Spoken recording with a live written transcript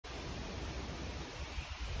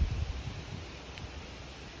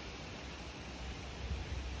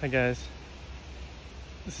Hi guys,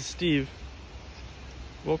 this is Steve.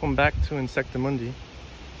 Welcome back to Insecta Mundi.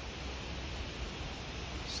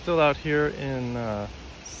 Still out here in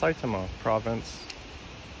Saitama province,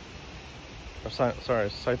 or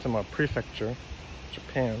Saitama prefecture,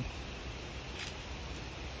 Japan.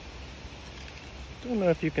 Don't know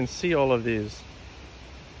if you can see all of these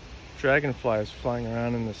dragonflies flying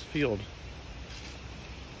around in this field.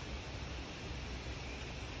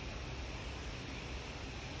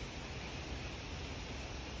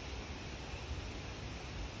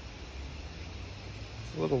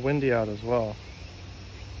 It's a little windy out as well.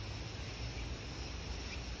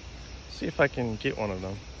 See if I can get one of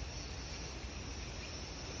them.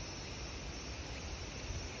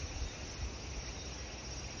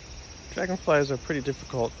 Dragonflies are pretty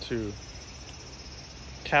difficult to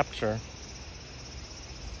capture,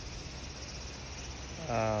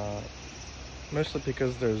 mostly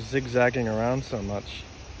because they're zigzagging around so much,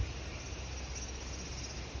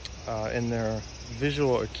 and their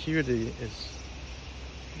visual acuity is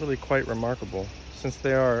really quite remarkable since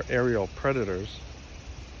they are aerial predators,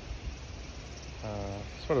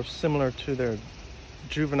 sort of similar to their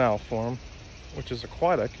juvenile form, which is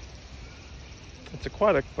aquatic. It's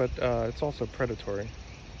aquatic, but it's also predatory.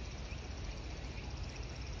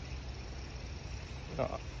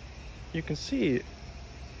 You can see,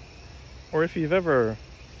 or if you've ever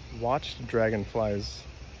watched dragonflies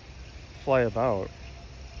fly about,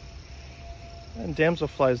 and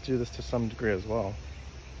damselflies do this to some degree as well,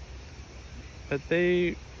 that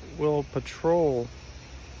they will patrol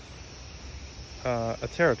a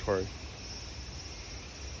territory,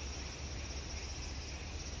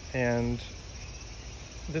 and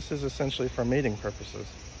this is essentially for mating purposes.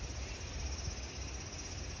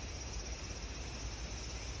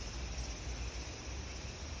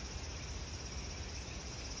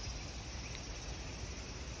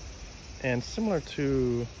 And similar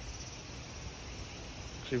to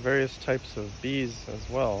actually various types of bees as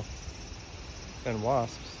well, and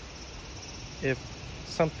wasps, if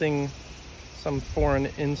some foreign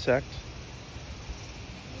insect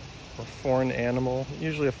or foreign animal,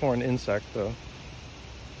 usually a foreign insect though,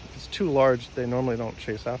 if it's too large they normally don't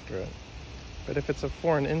chase after it, but if it's a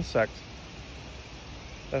foreign insect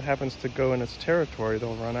that happens to go in its territory,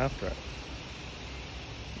 they'll run after it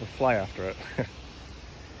or fly after it.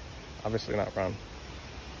 Obviously not run.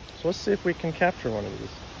 So let's see if we can capture one of these.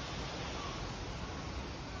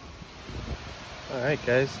 Alright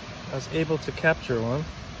guys, I was able to capture one.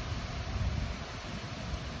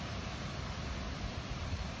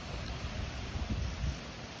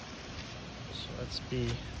 So let's be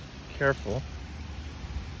careful.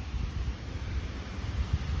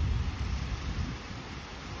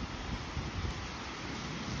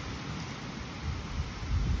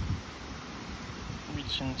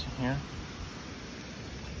 Reach into here.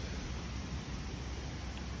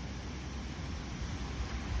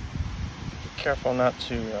 Be careful not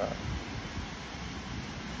to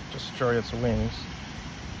destroy its wings.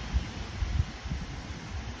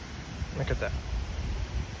 Look at that.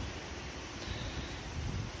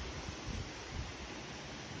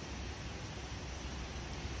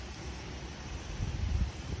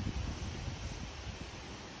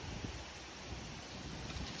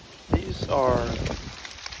 These are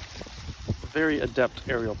very adept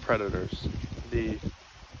aerial predators,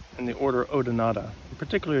 in the order Odonata,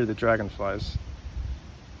 particularly the dragonflies.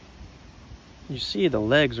 You see the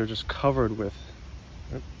legs are just covered with,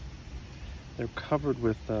 they're covered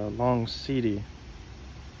with long setae.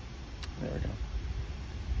 There we go.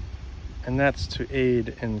 And that's to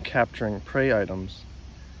aid in capturing prey items.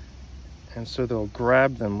 And so they'll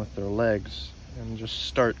grab them with their legs and just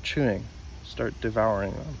start chewing, start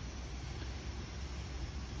devouring them.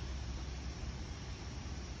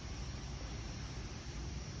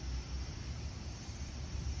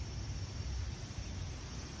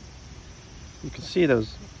 You can see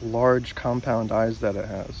those large compound eyes that it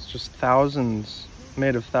has, just thousands,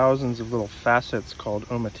 made of thousands of little facets called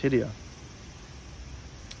ommatidia.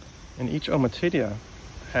 And each ommatidia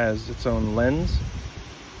has its own lens,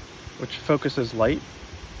 which focuses light,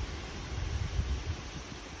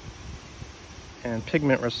 and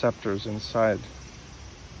pigment receptors inside.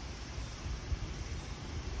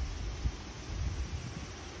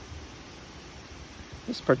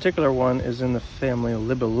 This particular one is in the family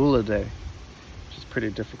Libellulidae, which is pretty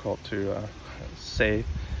difficult to say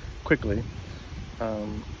quickly.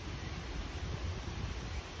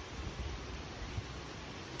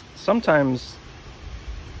 Sometimes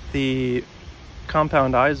the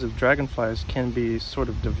compound eyes of dragonflies can be sort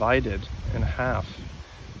of divided in half,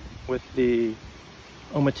 with the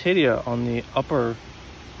ommatidia on the upper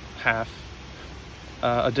half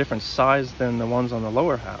a different size than the ones on the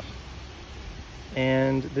lower half.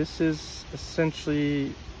 And this is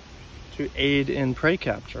essentially to aid in prey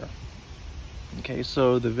capture. Okay,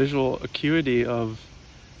 so the visual acuity of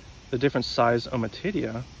the different size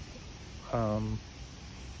Ommatidia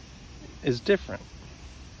is different.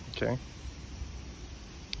 Okay,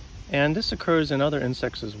 and this occurs in other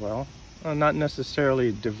insects as well. Not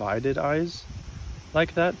necessarily divided eyes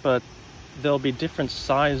like that, but there'll be different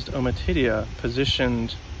sized Ommatidia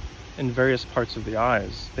positioned in various parts of the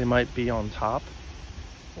eyes. They might be on top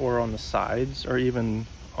or on the sides or even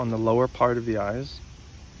on the lower part of the eyes.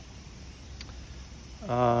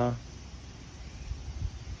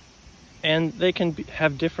 And they can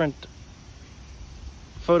have different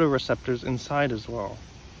photoreceptors inside as well.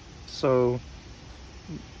 So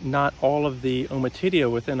not all of the Ommatidia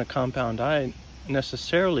within a compound eye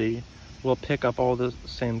necessarily will pick up all the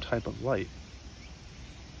same type of light.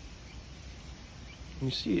 And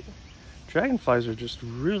you see, dragonflies are just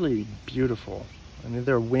really beautiful. I mean,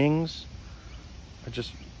 their wings are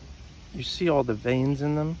just, you see all the veins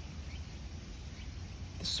in them.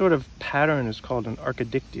 This sort of pattern is called an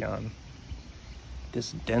archidictyon.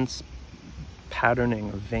 This dense patterning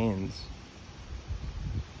of veins.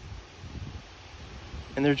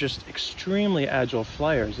 And they're just extremely agile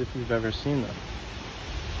flyers if you've ever seen them.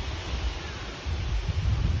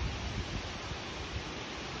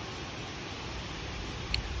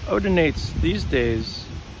 Odonates these days,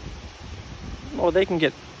 well, they can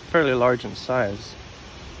get fairly large in size.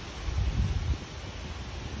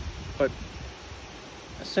 But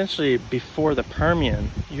essentially before the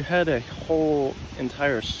Permian, you had a whole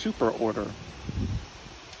entire superorder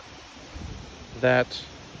that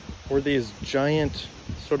were these giant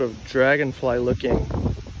sort of dragonfly looking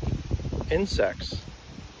insects,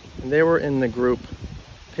 and they were in the group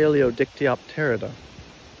Paleodictyopterida.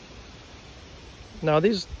 Now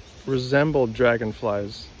these resembled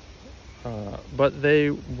dragonflies, but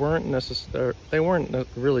they weren't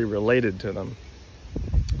really related to them.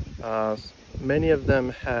 Many of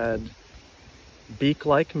them had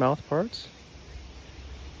beak-like mouth parts,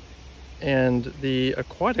 and the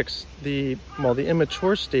aquatics, the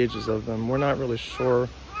immature stages of them, we're not really sure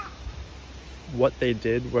what they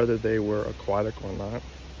did, whether they were aquatic or not.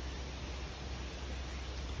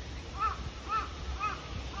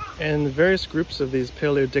 And the various groups of these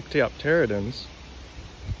Paleodictyopteridans,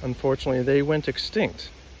 unfortunately, they went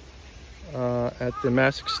extinct at the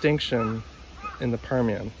mass extinction in the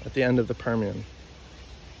Permian, at the end of the Permian.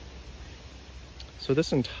 So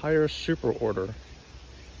this entire superorder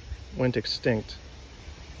went extinct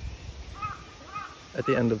at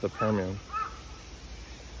the end of the Permian.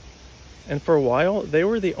 And for a while, they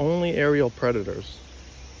were the only aerial predators.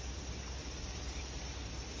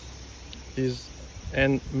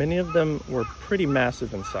 And many of them were pretty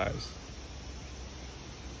massive in size.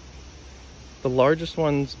 The largest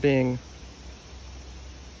ones being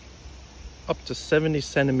up to 70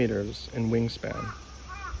 centimeters in wingspan.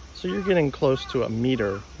 So you're getting close to a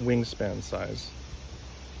meter wingspan size.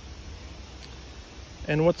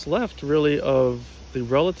 And what's left really of the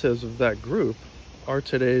relatives of that group are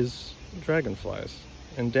today's dragonflies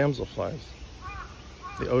and damselflies,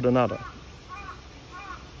 the Odonata.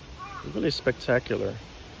 Really spectacular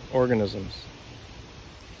organisms.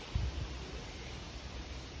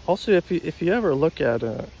 Also, if you ever look at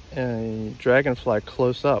a dragonfly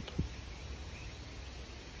close up,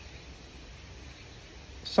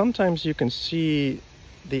 sometimes you can see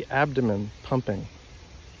the abdomen pumping.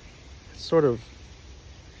 It sort of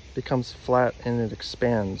becomes flat and it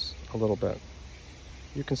expands a little bit.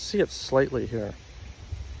 You can see it slightly here.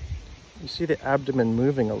 You see the abdomen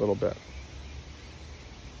moving a little bit.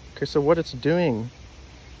 Okay, so what it's doing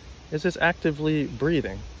is it's actively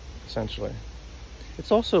breathing, essentially.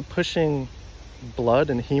 It's also pushing blood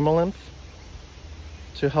and hemolymph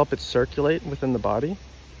to help it circulate within the body.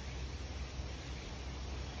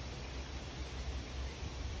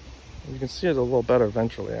 You can see it a little better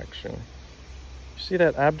ventrally, actually. You see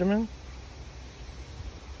that abdomen?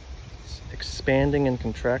 It's expanding and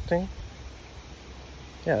contracting.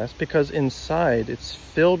 Yeah, that's because inside it's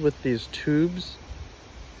filled with these tubes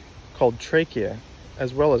called trachea,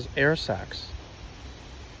 as well as air sacs.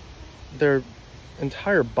 Their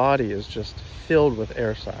entire body is just filled with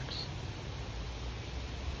air sacs.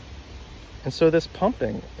 And so this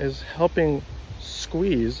pumping is helping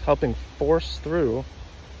squeeze, helping force through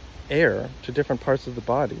air to different parts of the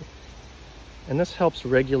body. And this helps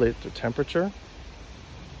regulate the temperature,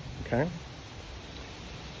 okay?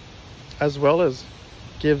 As well as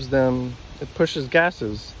it pushes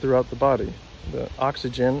gases throughout the body the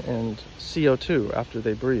oxygen and CO2 after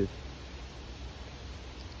they breathe.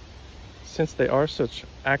 Since they are such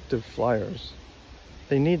active flyers,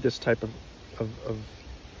 they need this type of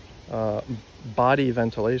body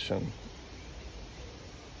ventilation.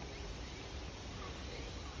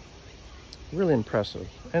 Really impressive.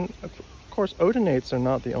 And of course, odonates are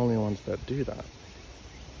not the only ones that do that.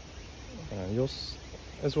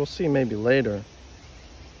 As we'll see maybe later,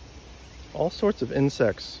 all sorts of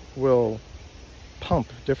insects will pump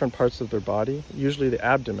different parts of their body, usually the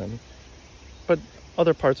abdomen, but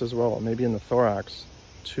other parts as well, maybe in the thorax,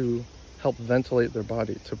 to help ventilate their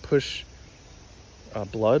body, to push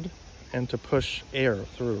blood and to push air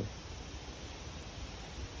through.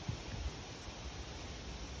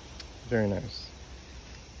 Very nice.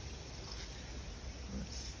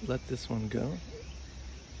 Let's let this one go.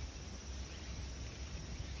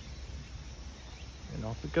 And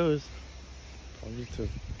off it goes, probably to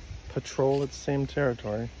patrol its same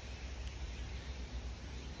territory.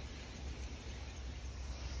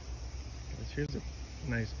 Here's a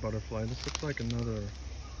nice butterfly. This looks like a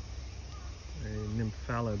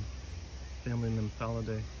nymphalid, family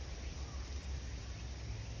Nymphalidae.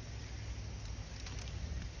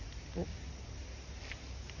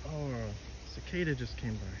 Oh, cicada just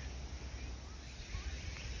came by.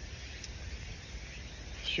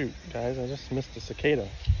 Shoot, guys, I just missed a cicada.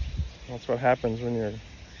 That's what happens when you're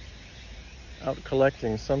out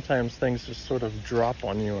collecting. Sometimes things just sort of drop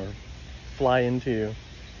on you or fly into you.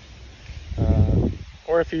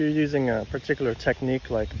 Or if you're using a particular technique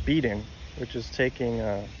like beading, which is taking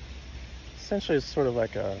essentially it's sort of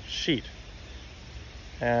like a sheet,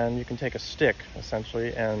 and you can take a stick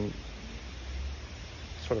essentially and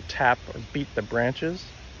sort of tap or beat the branches,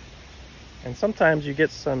 and sometimes you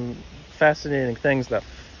get some fascinating things that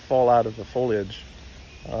fall out of the foliage,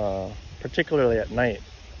 particularly at night.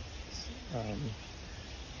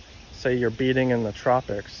 Say you're beading in the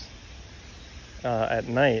tropics at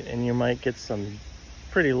night, and you might get some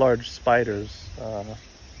pretty large spiders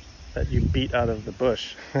that you beat out of the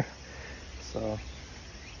bush. So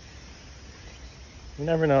you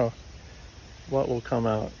never know what will come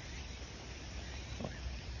out.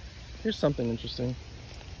 Here's something interesting,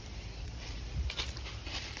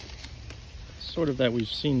 sort of that we've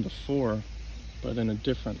seen before, but in a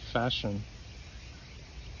different fashion.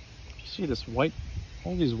 You see this white,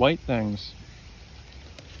 all these white things.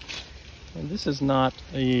 And this is not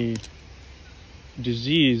a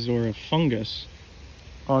disease or a fungus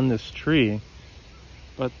on this tree,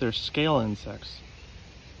 but they're scale insects.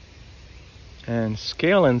 And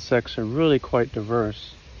scale insects are really quite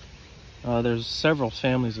diverse. There's several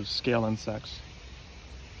families of scale insects.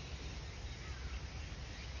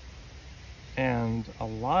 And a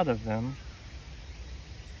lot of them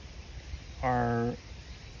are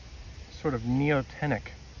sort of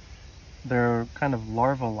neotenic. They're kind of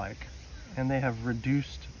larva-like, and they have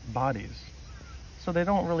reduced bodies. So they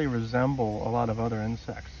don't really resemble a lot of other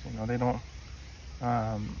insects. You know, they don't,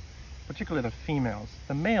 particularly the females.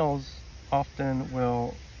 The males often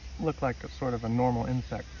will look like a sort of a normal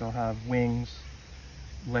insect. They'll have wings,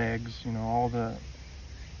 legs, you know, all the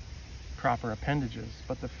proper appendages.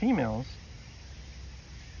 But the females,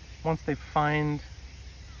 once the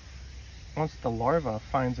larva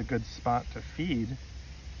finds a good spot to feed,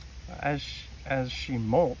 as she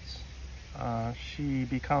molts, she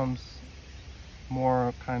becomes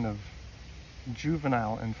more kind of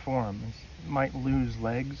juvenile in form. Might lose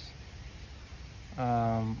legs.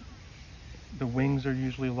 The wings are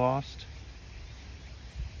usually lost.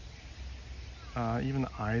 Even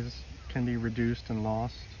the eyes can be reduced and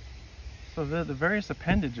lost. So the various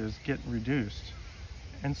appendages get reduced.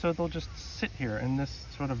 And so they'll just sit here in this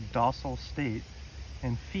sort of docile state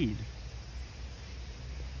and feed.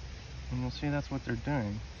 And you'll see that's what they're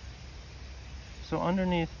doing. So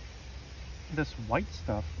underneath this white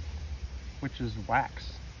stuff, which is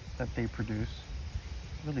wax that they produce,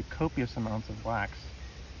 really copious amounts of wax,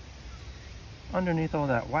 underneath all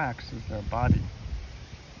that wax is their body.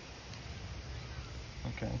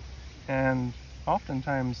 Okay, and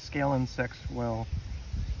oftentimes scale insects will,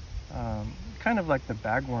 kind of like the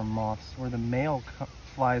bagworm moths, where the male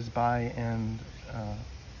flies by and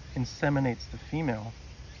inseminates the female.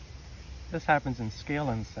 This happens in scale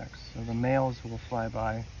insects. So the males will fly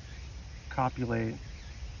by, copulate,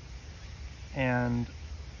 and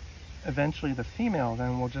eventually the female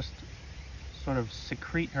then will just sort of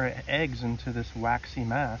secrete her eggs into this waxy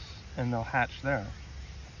mass, and they'll hatch there.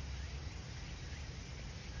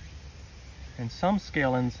 And some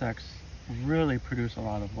scale insects really produce a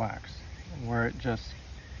lot of wax, where it just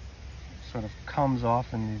sort of comes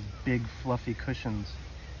off in these big fluffy cushions.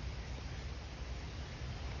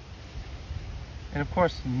 And of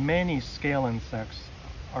course, many scale insects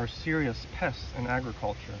are serious pests in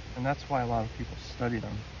agriculture, and that's why a lot of people study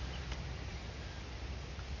them.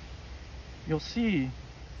 You'll see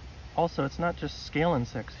also it's not just scale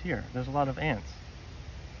insects here, there's a lot of ants.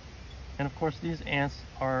 And of course these ants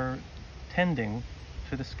are tending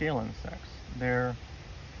to the scale insects. They're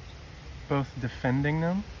both defending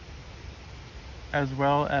them as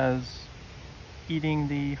well as eating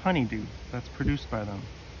the honeydew that's produced by them.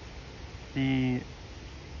 The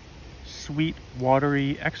sweet,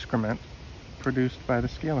 watery excrement produced by the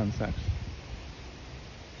scale insects.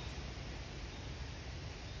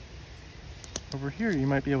 Over here you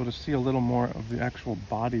might be able to see a little more of the actual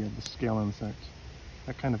body of the scale insect,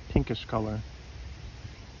 that kind of pinkish color.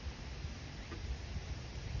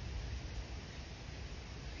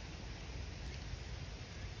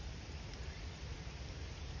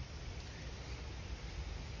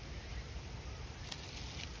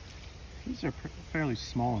 These are fairly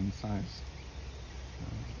small in size.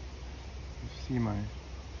 You see my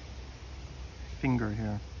finger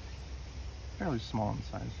here, fairly small in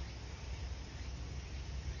size.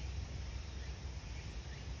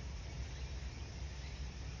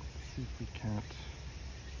 Let's see if we can't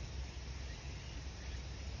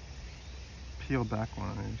peel back one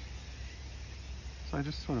of these. So I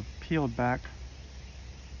just sort of peeled back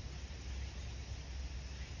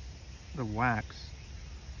the wax.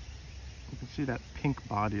 You can see that pink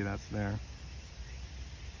body that's there.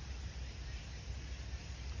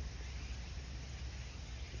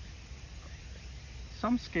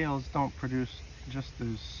 Some scales don't produce just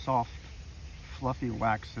those soft, fluffy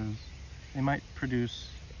waxes. They might produce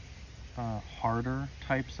harder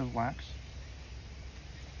types of wax.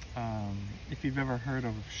 If you've ever heard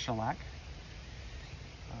of shellac,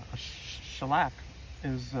 shellac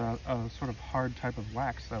is a sort of hard type of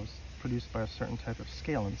wax that was produced by a certain type of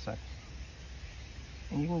scale insect.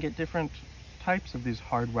 And you can get different types of these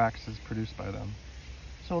hard waxes produced by them.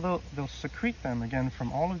 So they'll secrete them again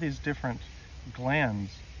from all of these different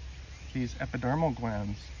glands, these epidermal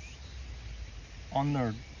glands on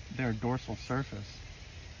their dorsal surface.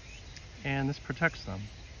 And this protects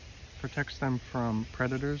them from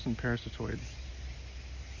predators and parasitoids.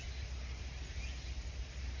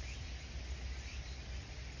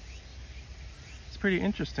 It's pretty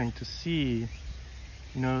interesting to see,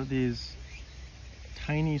 these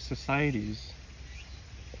tiny societies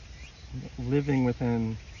living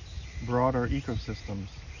within broader ecosystems,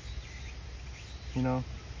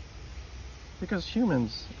 because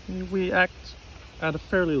humans, we act at a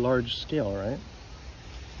fairly large scale, right?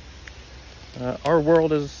 Our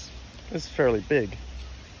world is fairly big.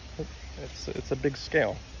 It's a big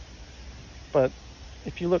scale. But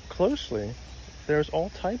if you look closely, there's all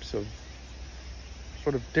types of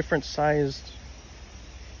sort of different sized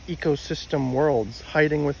ecosystem worlds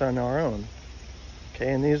hiding within our own.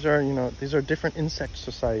 Okay, and these are different insect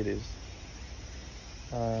societies.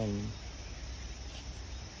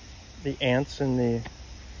 The ants and the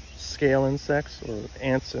scale insects, or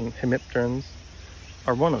ants and hemipterans,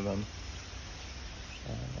 are one of them.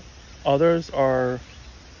 Others are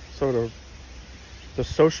sort of the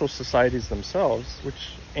social societies themselves,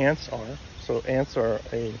 which ants are. So ants are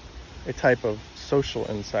a type of social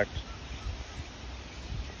insect.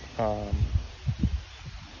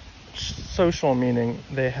 Social meaning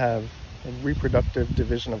they have a reproductive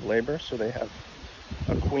division of labor, so they have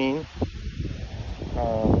a queen,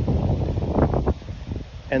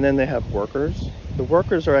 and then they have workers. The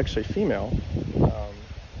workers are actually female,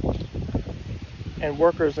 and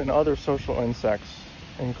workers in other social insects,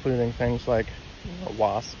 including things like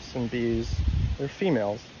wasps and bees, they're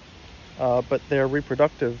females, but their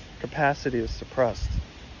reproductive capacity is suppressed.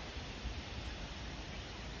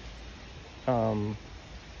 And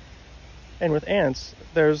with ants,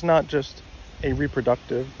 there's not just a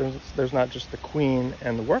reproductive, there's not just the queen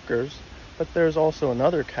and the workers, but there's also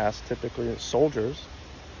another caste, typically soldiers.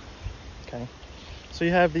 Okay, so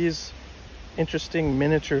you have these interesting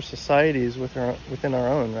miniature societies within our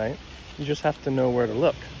own, right? You just have to know where to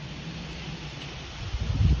look.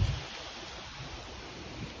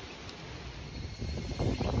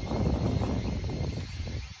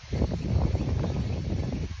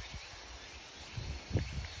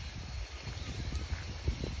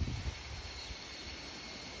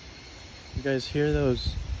 You guys hear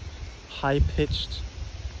those high-pitched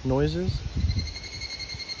noises?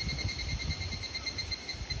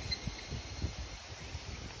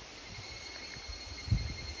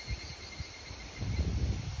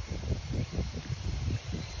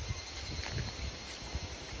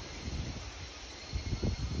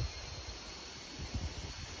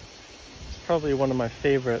 It's probably one of my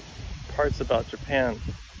favorite parts about Japan,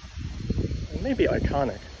 and maybe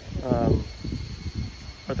iconic,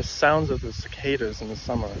 are the sounds of the cicadas in the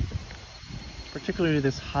summer. Particularly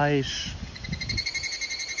this high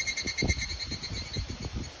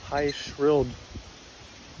shrilled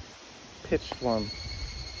pitched one.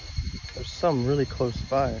 There's some really close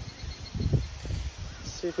by.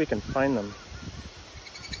 Let's see if we can find them.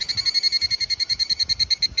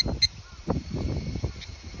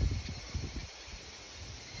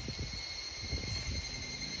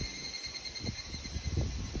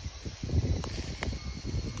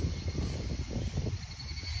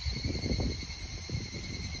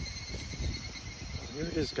 Here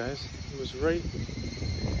it is, guys. It was right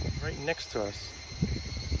next to us.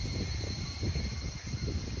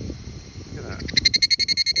 Look at that.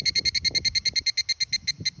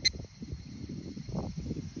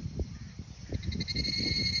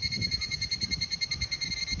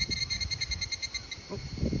 Oh.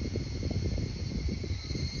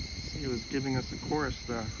 He was giving us a chorus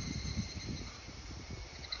there.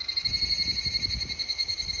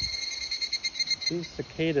 These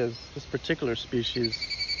cicadas, this particular species,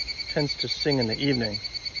 tends to sing in the evening.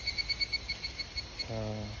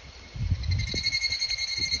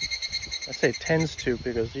 I say tends to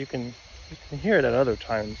because you can hear it at other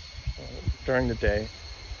times during the day.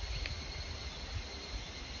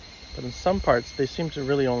 But in some parts, they seem to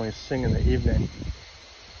really only sing in the evening.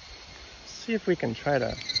 Let's see if we can try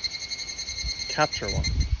to capture one.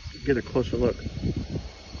 Get a closer look.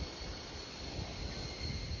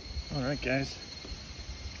 All right, guys.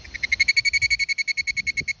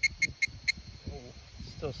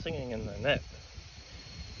 Still singing in the net.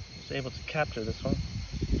 I was able to capture this one.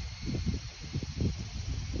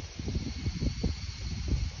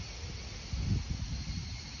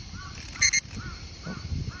 Oh,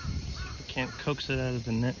 see if we can't coax it out of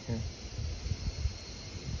the net here.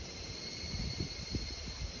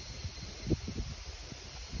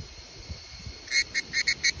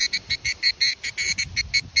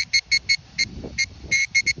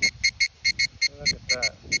 Look at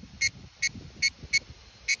that.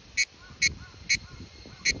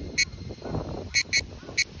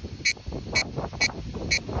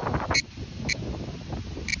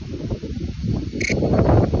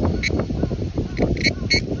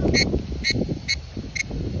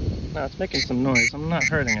 Now it's making some noise. I'm not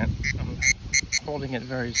hurting it. I'm holding it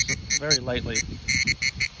very lightly.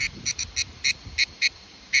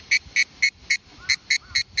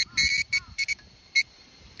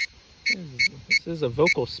 This is a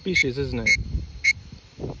vocal species, isn't it?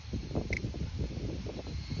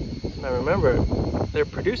 Now remember, they're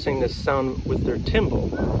producing this sound with their timbal.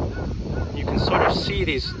 You can sort of see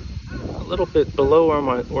these a little bit below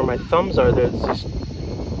where my thumbs are. There's these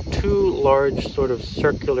two large sort of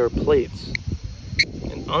circular plates,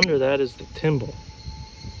 and under that is the timbal.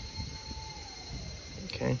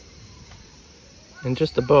 Okay, and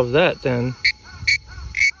just above that then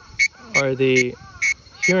are the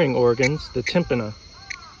hearing organs, the tympana.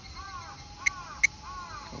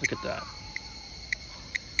 Look at that.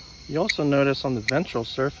 You also notice on the ventral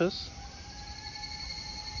surface,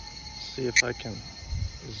 let's see if I can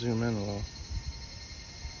zoom in a little.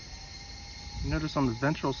 Notice on the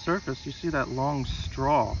ventral surface, you see that long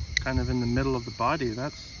straw kind of in the middle of the body.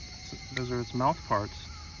 Those are its mouth parts.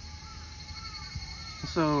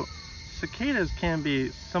 So cicadas can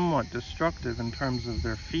be somewhat destructive in terms of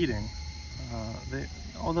their feeding.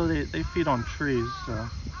 Although they feed on trees, so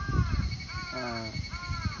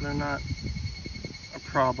they're not a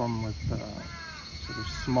problem with sort of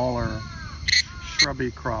smaller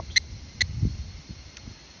shrubby crops.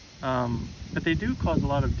 But they do cause a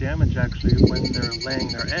lot of damage actually when they're laying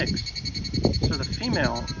their eggs. So the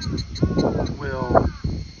female will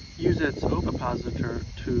use its ovipositor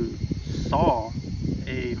to saw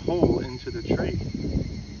a hole into the tree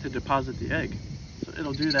to deposit the egg. So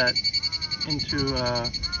it'll do that into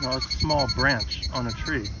a small branch on a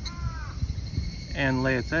tree and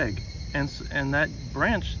lay its egg. And that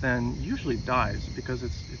branch then usually dies because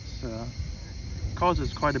it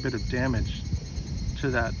causes quite a bit of damage to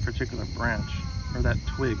that particular branch or that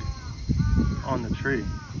twig on the tree.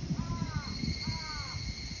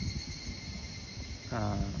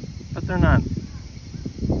 But they're not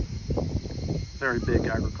very big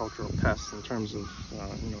agricultural pests in terms of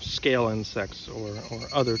scale insects or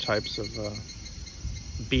other types of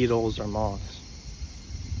beetles or moths.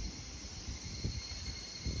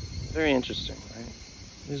 Very interesting, right?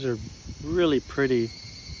 These are really pretty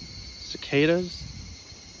cicadas,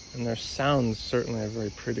 and their sounds certainly are very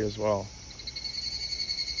pretty as well.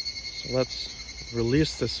 So let's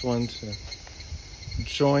release this one to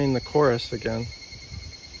join the chorus again.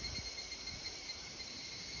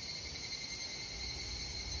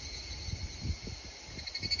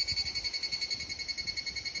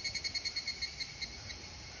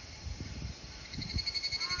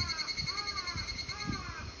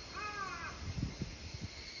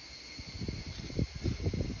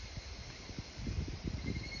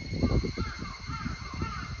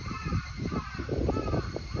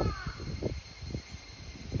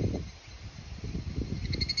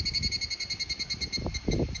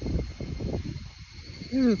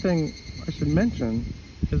 The other thing I should mention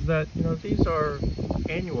is that, these are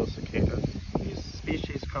annual cicadas. These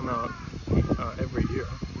species come out every year.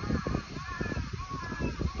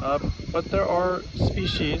 But there are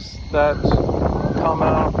species that come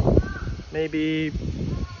out maybe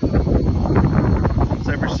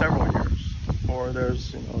every several years. Or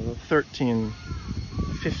there's, the 13,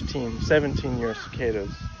 15, 17-year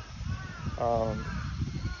cicadas.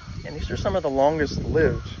 And these are some of the longest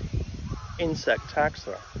lived insect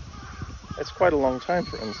taxa. It's quite a long time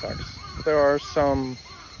for insects. There are some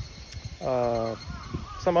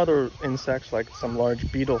other insects, like some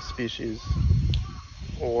large beetle species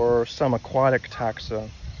or some aquatic taxa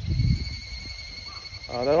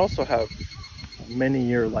that also have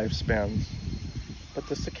many-year lifespans. But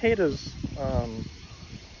the cicadas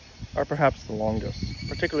are perhaps the longest,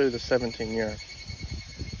 particularly the 17-year.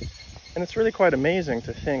 And it's really quite amazing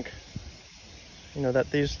to think,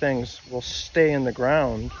 that these things will stay in the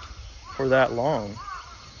ground for that long,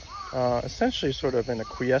 essentially sort of in a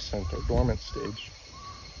quiescent or dormant stage.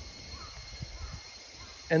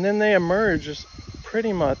 And then they emerge just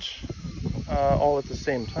pretty much all at the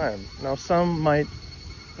same time. Now, some might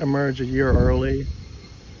emerge a year early,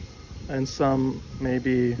 and some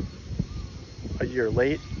maybe a year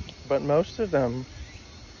late, but most of them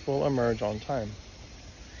will emerge on time.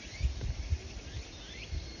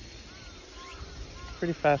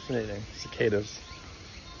 Pretty fascinating, cicadas.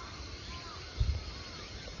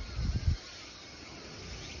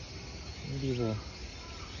 Maybe we'll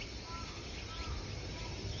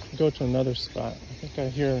go to another spot. I think I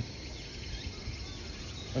hear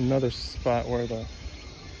another spot where the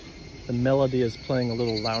melody is playing a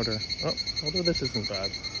little louder. Oh, although this isn't bad.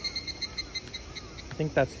 I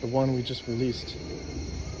think that's the one we just released.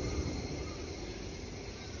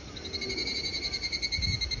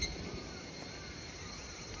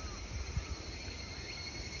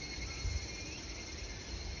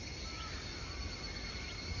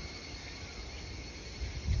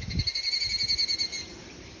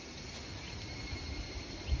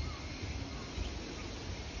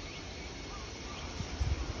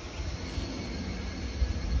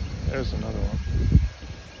 There's another one.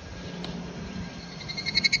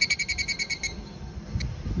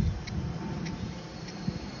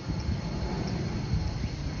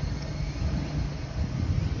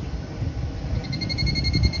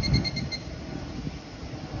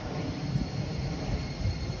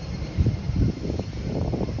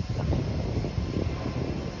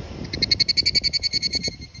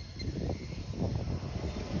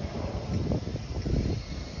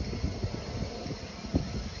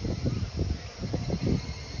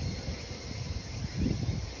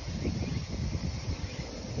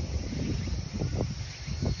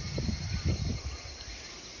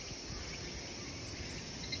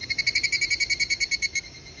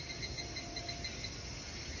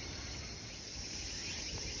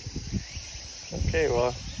 Okay, well,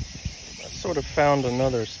 I sort of found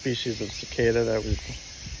another species of cicada that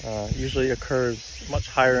usually occurs much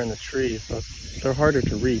higher in the tree, so they're harder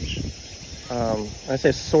to reach. I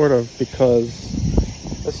say sort of because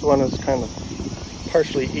this one is kind of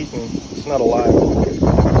partially eaten. It's not alive.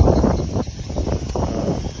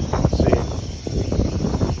 Let's see.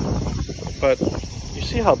 But you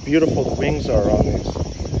see how beautiful the wings are on these.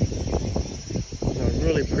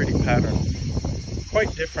 Really pretty pattern.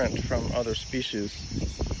 Quite different from other species.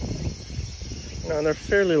 And they're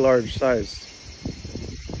fairly large sized.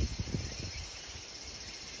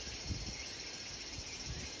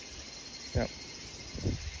 Yeah.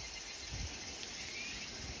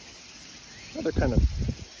 Another kind of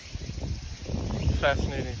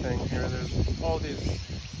fascinating thing here, there's all these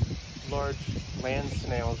large land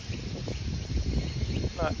snails.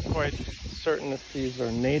 Not quite certain if these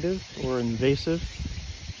are native or invasive.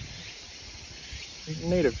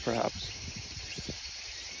 Native, perhaps.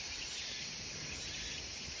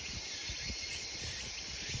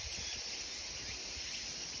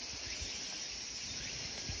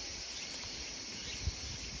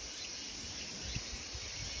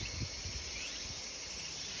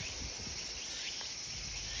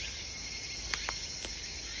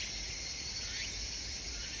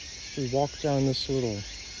 We walk down this little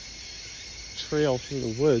trail through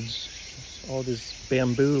the woods. There's all this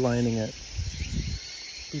bamboo lining it.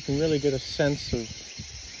 You can really get a sense of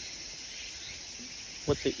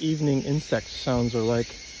what the evening insect sounds are like.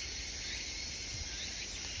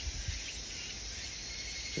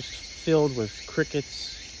 Just filled with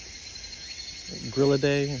crickets,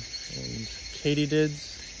 grillidae, and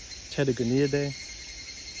katydids, Tedogoniidae.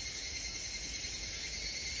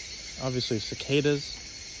 Obviously cicadas,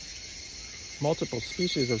 multiple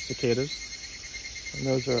species of cicadas. And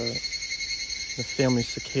those are the family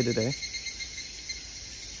Cicadidae.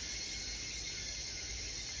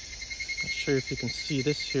 I'll show you if you can see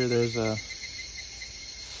this here. There's a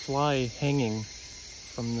fly hanging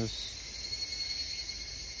from this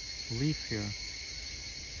leaf here.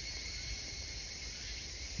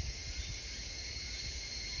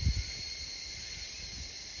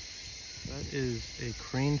 That is a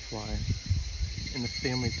crane fly in the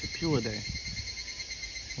family Tepulidae.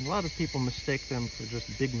 And a lot of people mistake them for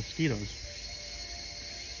just big mosquitoes.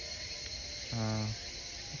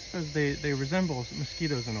 It's because they resemble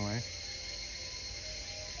mosquitoes in a way,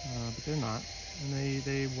 but they're not, and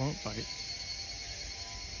they won't bite.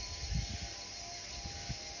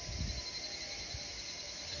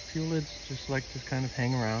 Tepulids just like to kind of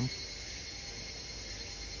hang around.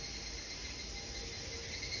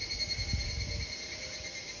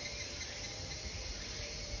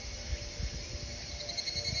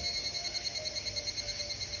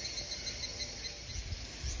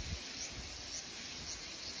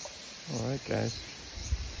 Alright guys,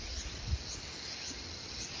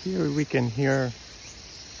 here we can hear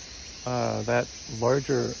that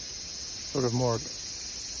larger, sort of more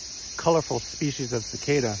colorful species of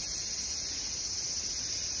cicada.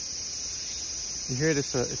 You hear it,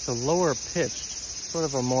 it's a lower pitched, sort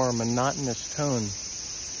of a more monotonous tone,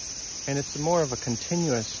 and it's more of a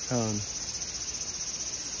continuous tone.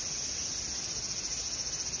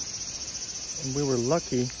 And we were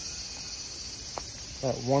lucky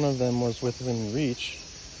that one of them was within reach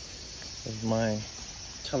of my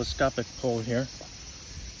telescopic pole here.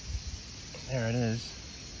 There it is.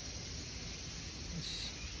 Let's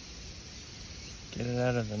get it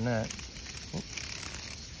out of the net. Oop.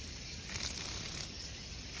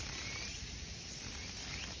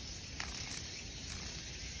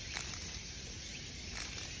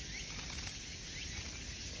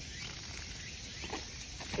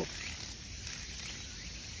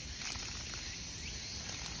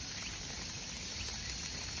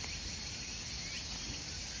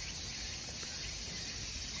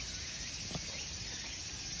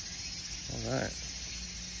 Alright,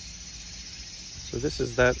 so this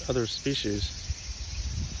is that other species.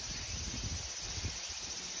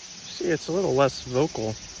 See, it's a little less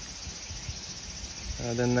vocal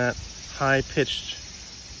than that high-pitched,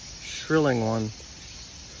 shrilling one,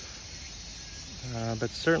 but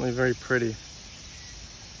certainly very pretty.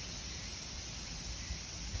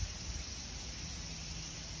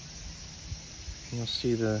 You'll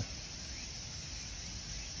see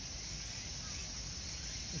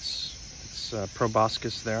it's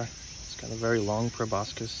proboscis there. It's got a very long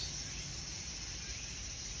proboscis.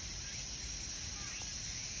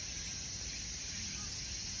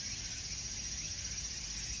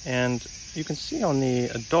 And you can see on the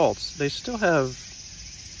adults, they still have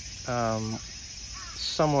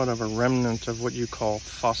somewhat of a remnant of what you call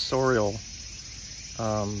fossorial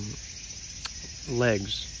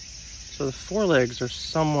legs. So the forelegs are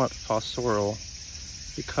somewhat fossorial,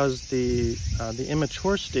 because the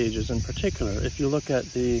immature stages in particular, if you look at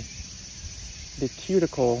the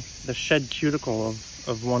cuticle, the shed cuticle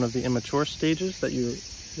of one of the immature stages that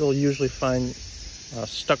you'll usually find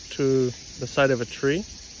stuck to the side of a tree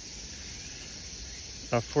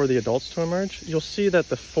for the adults to emerge, you'll see that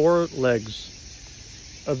the forelegs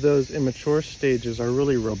of those immature stages are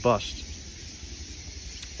really robust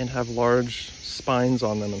and have large spines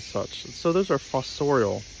on them and such. So those are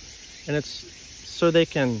fossorial, and it's so they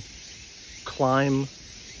can climb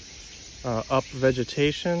up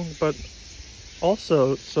vegetation, but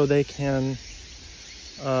also so they can,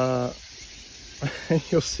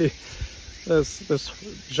 you'll see this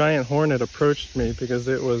giant hornet approached me because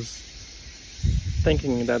it was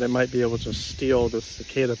thinking that it might be able to steal this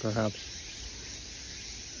cicada perhaps.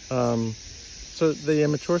 So the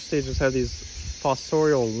immature stages have these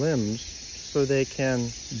fossorial limbs so they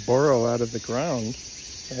can burrow out of the ground,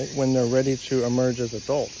 right, when they're ready to emerge as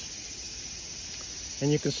adults.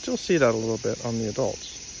 And you can still see that a little bit on the adults.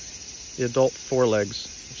 The adult forelegs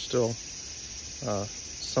are still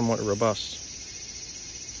somewhat robust.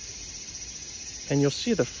 And you'll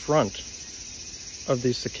see the front of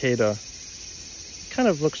the cicada kind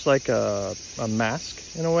of looks like a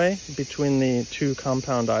mask in a way between the two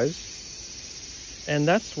compound eyes. And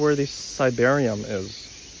that's where the cibarium is.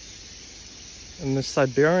 And the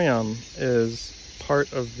cibarium is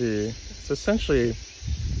part of it's essentially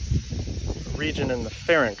a region in the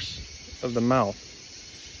pharynx of the mouth.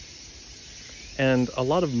 And a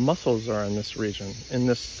lot of muscles are in this region, in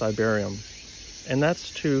this cibarium. And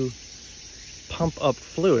that's to pump up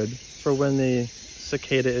fluid for when the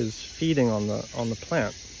cicada is feeding on the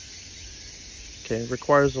plant. Okay, it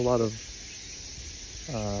requires a lot of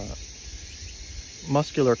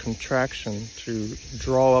muscular contraction to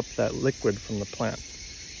draw up that liquid from the plant,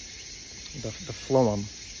 the phloem.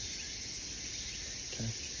 Okay.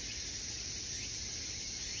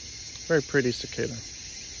 Very pretty cicada.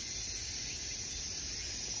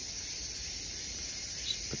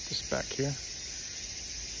 Just put this back here.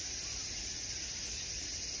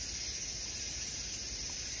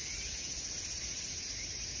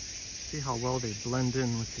 See how well they blend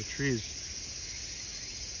in with the trees.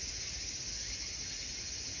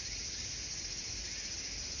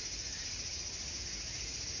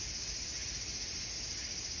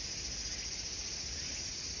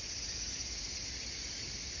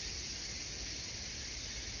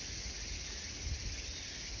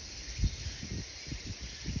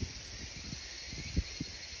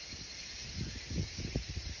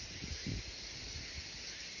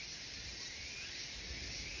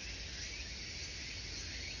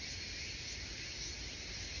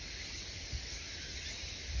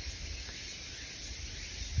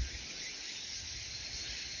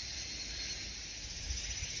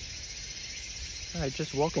 Alright,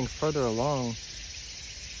 just walking further along,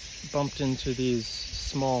 bumped into these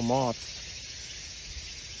small moths,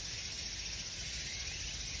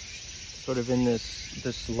 sort of in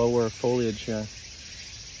this lower foliage here.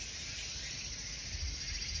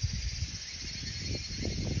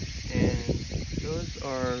 And those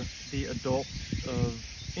are the adults of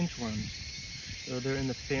inchworms. So they're in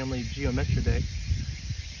the family Geometridae.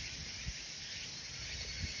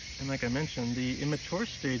 And like I mentioned, the immature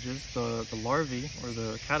stages, the larvae or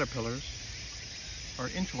the caterpillars, are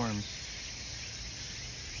inchworms.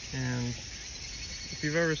 And if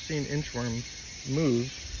you've ever seen inchworms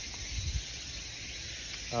move,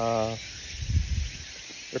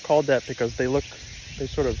 they're called that because they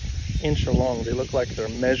sort of inch along. They look like they're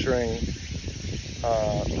measuring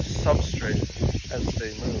the substrate as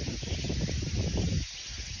they move.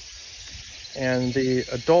 And the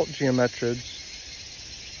adult geometrids,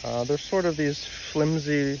 they're sort of these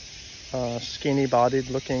flimsy, skinny-bodied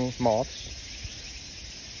looking moths.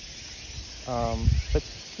 But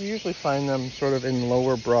you usually find them sort of in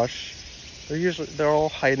lower brush. They're all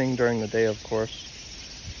hiding during the day, of course.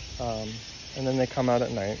 And then they come out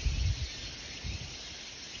at night.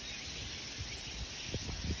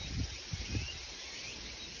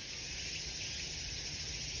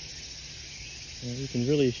 And you can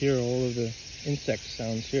really hear all of the insect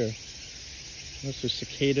sounds here. Those are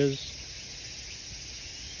cicadas,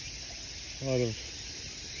 a lot of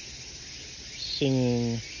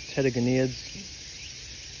singing pteridiniids,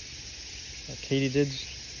 katydids.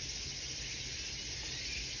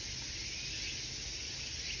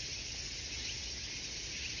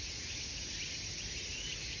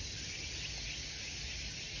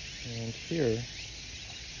 And here,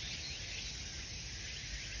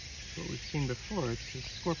 what we've seen before, it's a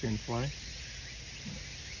scorpion fly.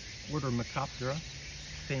 Order Macoptera,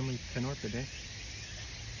 family Canorpidae.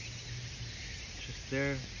 Just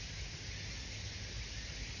there,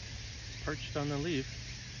 perched on the leaf.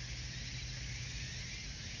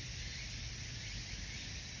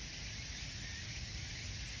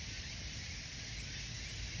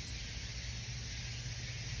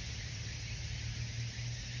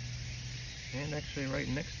 And actually right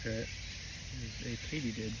next to it is a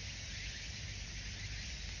katydid.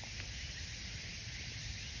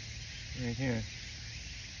 Right here.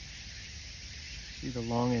 See the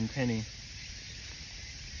long antennae.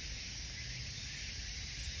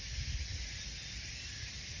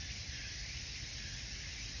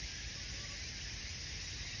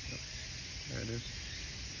 There it is.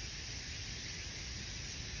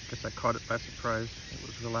 Guess I caught it by surprise. It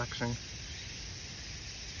was relaxing.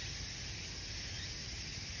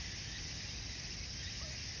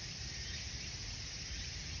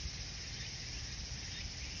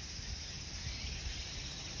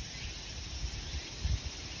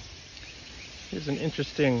 Here's an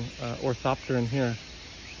interesting orthopteran here.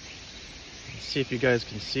 Let's see if you guys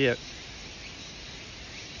can see it.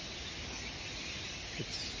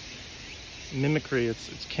 Its mimicry,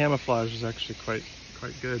 its camouflage is actually quite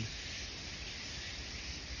good.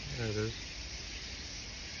 There it is.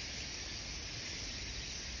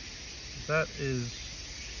 That is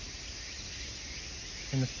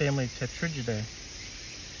in the family Tetragidae.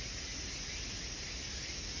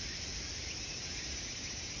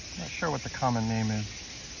 Not sure what the common name is.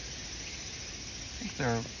 I think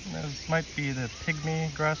those might be the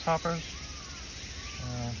pygmy grasshoppers.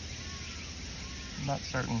 I'm not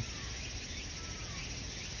certain.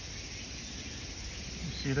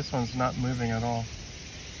 You see, this one's not moving at all.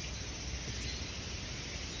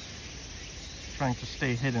 It's trying to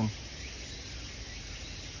stay hidden.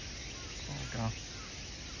 go.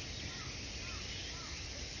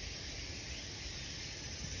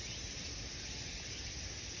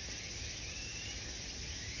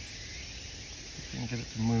 You can get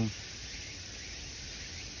it to move.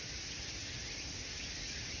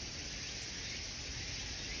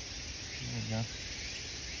 There we go.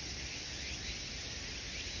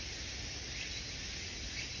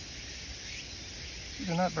 These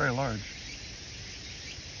are not very large.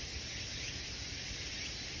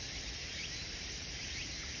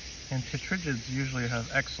 And tetragids usually have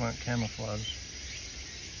excellent camouflage.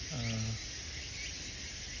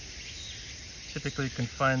 Typically you can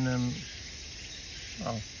find them,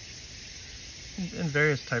 well, in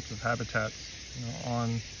various types of habitats, you know,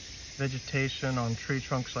 on vegetation, on tree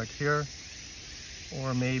trunks like here,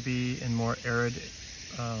 or maybe in more arid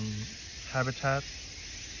habitats,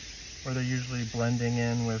 where they're usually blending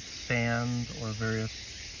in with sand or various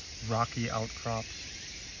rocky outcrops.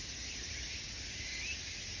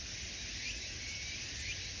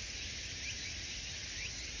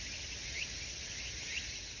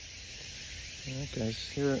 Okay,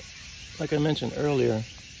 so here, like I mentioned earlier,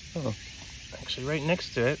 actually right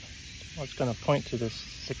next to it, I was going to point to this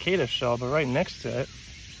cicada shell, but right next to it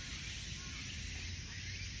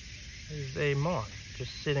is a moth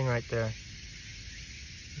just sitting right there.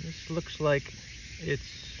 This looks like it's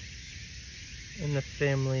in the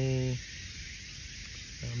family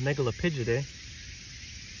Megalopigidae.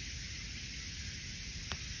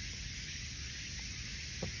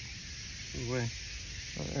 Wait,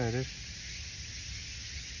 oh, there it is.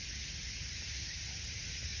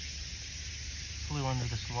 Flew under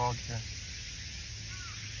this log here.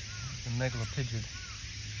 The megalopigid.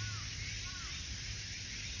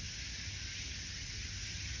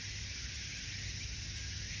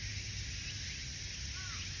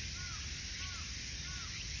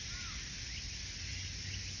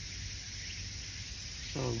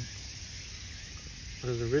 So, what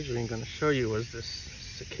I was originally going to show you was this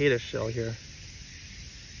cicada shell here,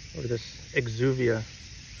 or this exuvia,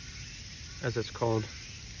 as it's called.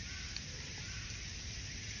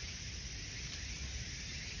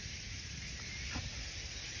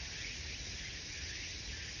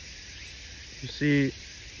 You see,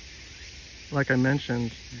 like I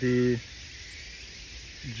mentioned, the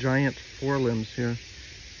giant forelimbs here,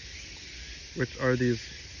 which are these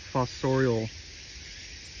fossorial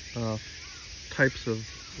types of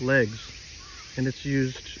legs, and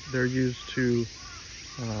they're used to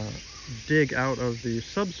dig out of the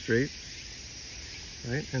substrate,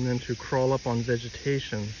 right, and then to crawl up on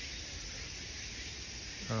vegetation,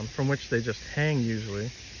 from which they just hang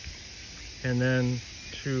usually, and then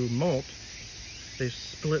to molt, they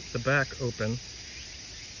split the back open,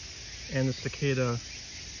 and the cicada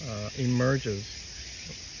emerges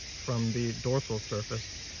from the dorsal surface,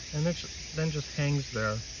 and then just hangs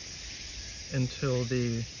there until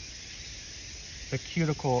the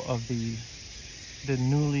cuticle of the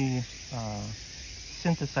newly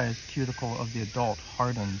synthesized cuticle of the adult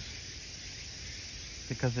hardens,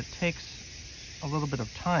 because it takes a little bit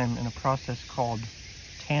of time in a process called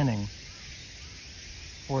tanning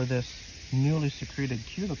for this newly secreted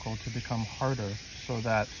cuticle to become harder, so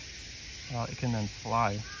that it can then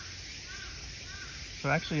fly. So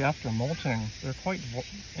actually, after molting,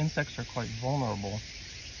 insects are quite vulnerable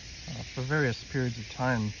for various periods of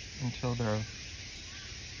time until their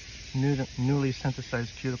newly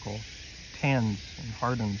synthesized cuticle tans and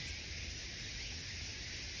hardens.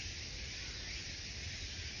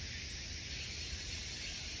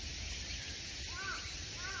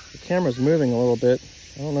 The camera's moving a little bit.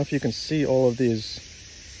 I don't know if you can see all of these.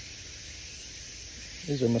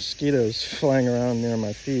 These are mosquitoes flying around near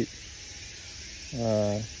my feet.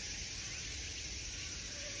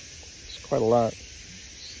 It's quite a lot.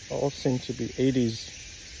 All seem to be Aedes,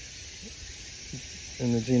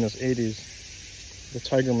 in the genus Aedes, the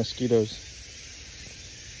tiger mosquitoes,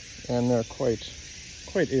 and they're quite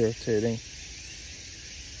irritating.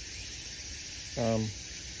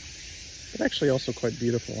 But actually also quite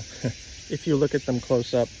beautiful. If you look at them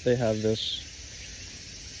close up, they have this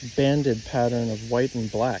banded pattern of white and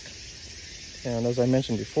black. And as I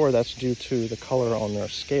mentioned before, that's due to the color on their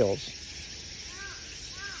scales.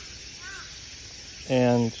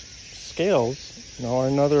 And scales, are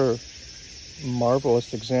another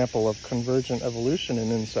marvelous example of convergent evolution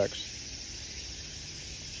in insects,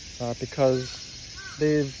 because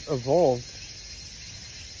they've evolved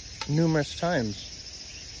numerous times.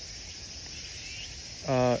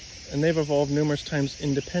 And they've evolved numerous times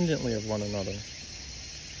independently of one another.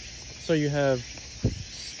 So you have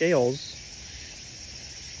scales,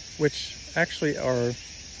 which actually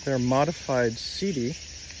they're modified setae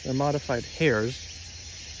They're modified hairs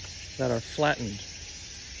that are flattened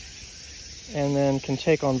and then can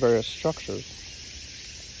take on various structures.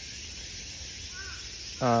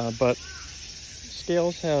 But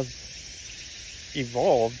scales have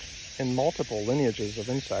evolved in multiple lineages of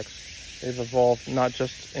insects. They've evolved not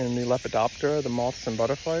just in the Lepidoptera, the moths and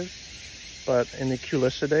butterflies, but in the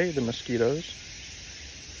Culicidae, the mosquitoes.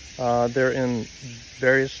 They're in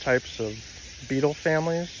various types of beetle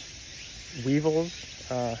families. Weevils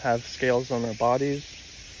have scales on their bodies.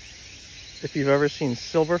 If you've ever seen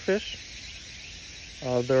silverfish,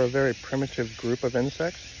 they're a very primitive group of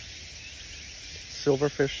insects.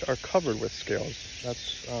 Silverfish are covered with scales.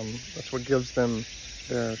 That's what gives them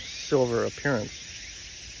their silver appearance.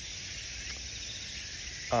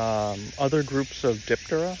 Other groups of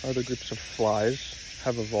diptera, other groups of flies,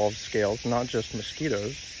 have evolved scales, not just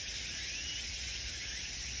mosquitoes.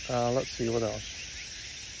 Let's see, what else?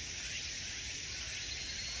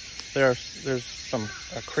 There's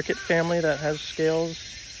a cricket family that has scales.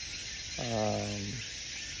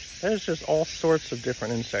 There's just all sorts of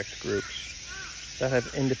different insect groups that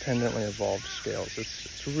have independently evolved scales.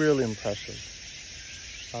 It's really impressive.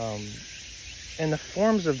 And the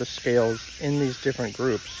forms of the scales in these different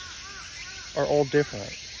groups are all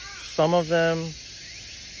different. Some of them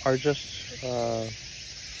are just,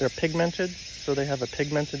 they're pigmented, so they have a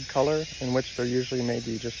pigmented color in which they're usually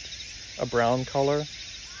maybe just a brown color.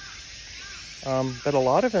 But a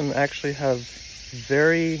lot of them actually have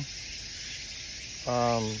very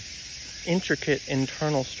intricate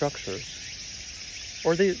internal structures,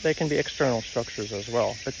 or they can be external structures as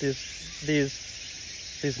well. But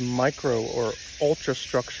these micro or ultra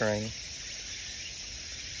structuring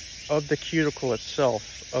of the cuticle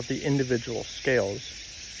itself, of the individual scales,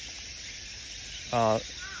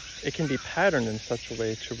 it can be patterned in such a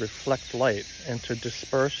way to reflect light and to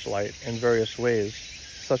disperse light in various ways,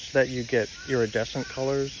 such that you get iridescent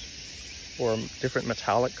colors or different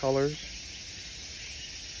metallic colors.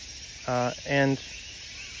 And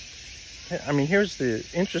I mean, here's the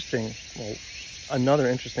another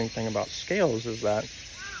interesting thing about scales is that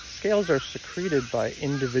scales are secreted by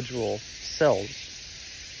individual cells,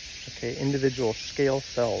 okay, individual scale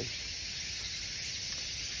cells.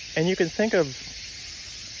 And you can think of,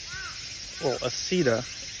 a seta,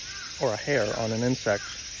 or a hair on an insect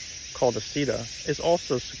called a seta, is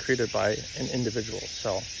also secreted by an individual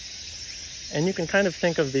cell. And you can kind of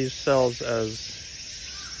think of these cells as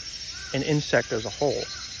an insect as a whole.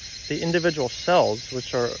 The individual cells,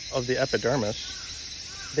 which are of the epidermis,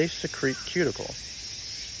 they secrete cuticle.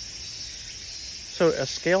 So a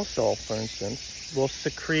scale cell, for instance, will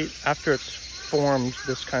secrete, after it's formed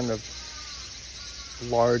this kind of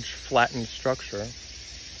large flattened structure,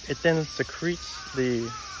 it then secretes the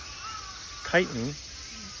chitin,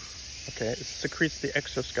 okay, it secretes the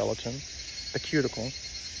exoskeleton, the cuticle,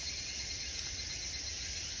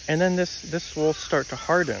 and then this will start to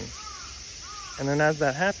harden. And then as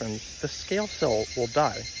that happens, the scale cell will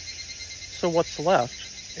die. So what's left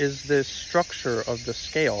is this structure of the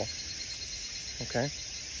scale, okay?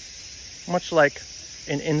 Much like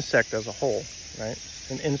an insect as a whole, right?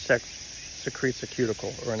 An insect secretes a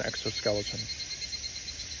cuticle or an exoskeleton.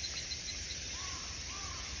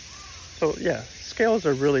 So yeah, scales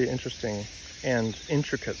are really interesting and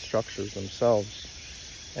intricate structures themselves.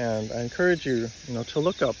 And I encourage you, to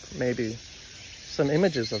look up maybe some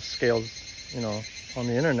images of scales, on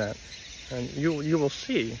the internet, and you will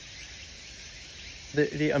see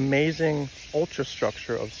the amazing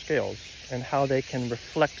ultrastructure of scales and how they can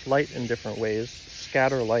reflect light in different ways,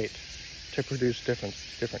 scatter light to produce different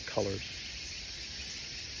colors.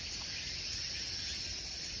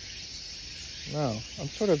 Now, I'm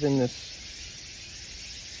sort of in this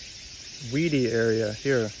weedy area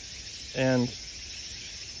here, and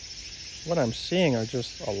what I'm seeing are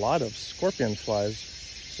just a lot of scorpion flies.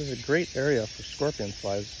 This is a great area for scorpion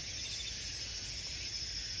flies.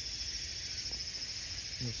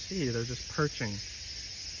 You'll see they're just perching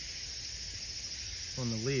on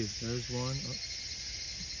the leaves. There's one. Oh.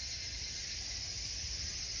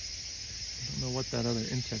 I don't know what that other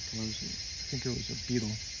insect was. I think it was a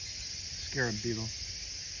beetle, scarab beetle.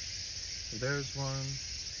 So there's one.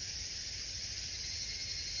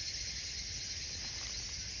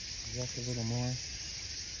 Walk a little more.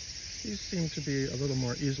 These seem to be a little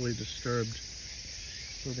more easily disturbed,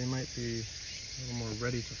 so they might be a little more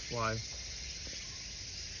ready to fly.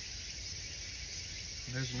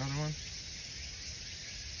 There's another one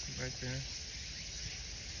right there.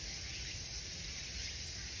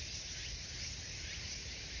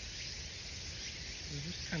 They're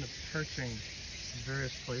just kind of perching in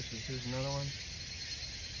various places. Here's another one.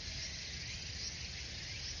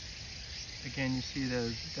 Again, you see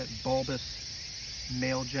that bulbous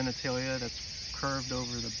male genitalia that's curved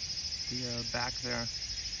over the back there,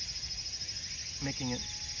 making it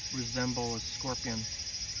resemble a scorpion.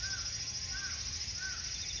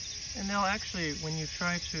 And they'll actually, when you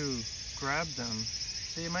try to grab them,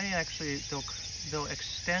 they may actually, they'll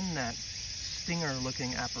extend that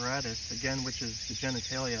stinger-looking apparatus, again, which is the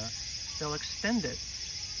genitalia. They'll extend it,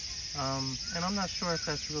 and I'm not sure if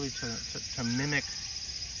that's really to mimic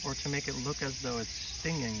or to make it look as though it's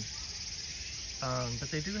stinging. But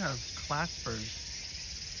they do have claspers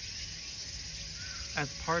as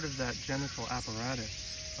part of that genital apparatus.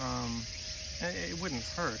 It wouldn't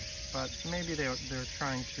hurt, but maybe they're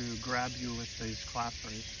trying to grab you with these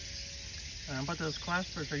claspers. But those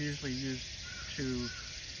claspers are usually used to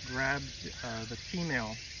grab the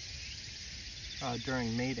female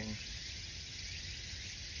during mating.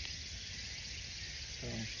 So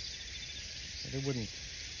it wouldn't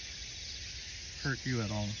hurt you at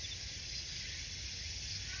all.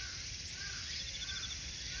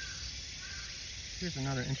 Here's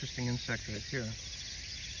another interesting insect right here.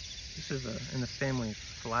 This is in the family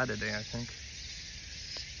Flattidae, I think.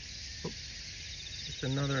 Oh, it's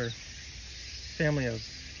another family of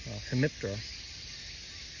Hemiptera,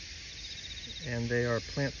 and they are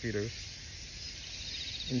plant feeders.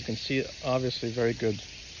 And you can see obviously very good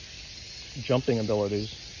jumping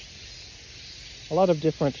abilities. A lot of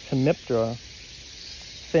different Hemiptera,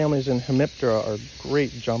 families in Hemiptera are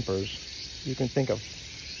great jumpers. You can think of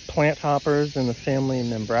plant hoppers in the family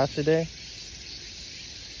Membracidae.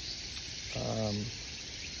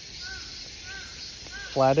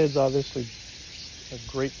 Flattids obviously are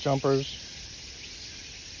great jumpers.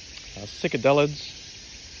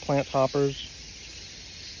 Cicadelids, plant hoppers.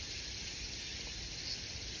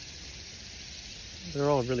 They're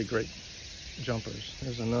all really great jumpers.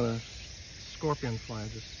 There's another scorpion fly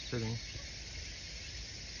just sitting.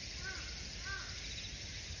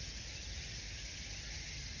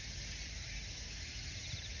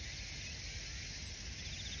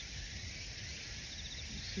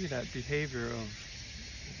 See that behavior of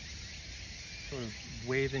sort of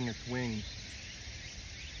waving its wings,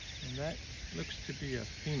 and that looks to be a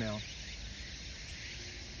female.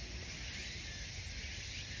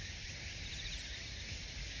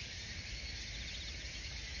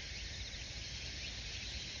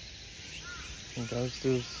 And guys,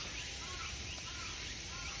 there's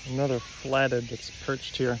another flattid that's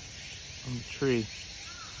perched here on the tree.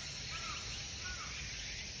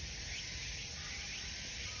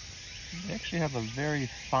 They actually have a very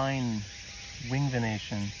fine wing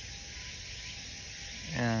venation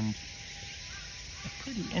and a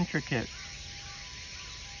pretty intricate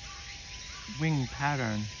wing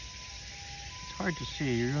pattern. It's hard to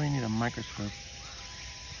see, you really need a microscope.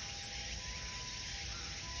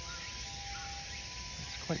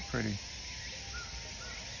 It's quite pretty.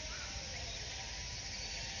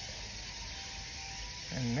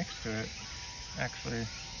 And next to it, actually,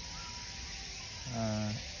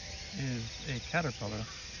 is a caterpillar.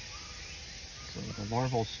 So the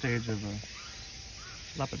larval stage of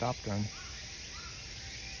a Lepidopteran.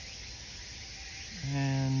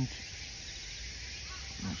 And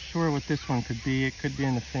I'm not sure what this one could be. It could be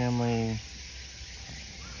in the family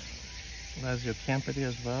Lasiocampidae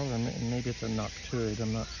as well, or maybe it's a noctuid,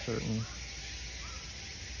 I'm not certain.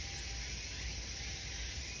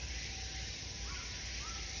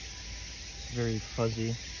 Very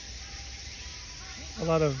fuzzy. A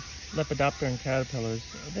lot of Lepidopteran caterpillars,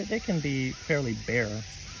 they can be fairly bare,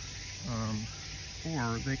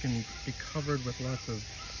 or they can be covered with lots of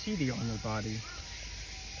setae on their body.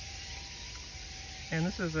 And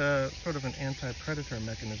this is a sort of an anti-predator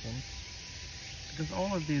mechanism, because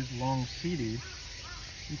all of these long setae,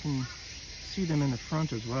 you can see them in the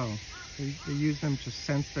front as well. They use them to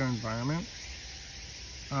sense their environment,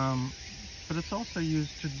 but it's also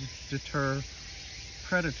used to deter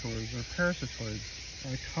predators or parasitoids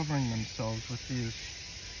by covering themselves with these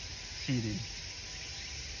setae.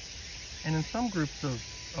 And in some groups of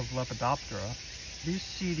Lepidoptera, these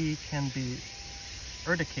setae can be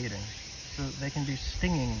urticating, so they can be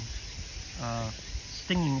stinging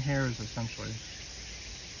hairs essentially.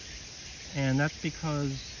 And that's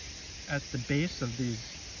because at the base of these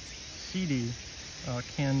setae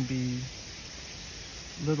can be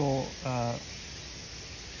little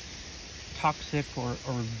toxic or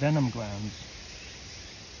venom glands,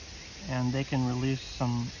 and they can release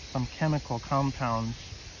some chemical compounds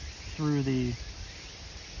through the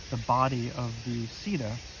body of the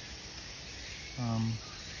seta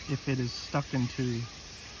if it is stuck into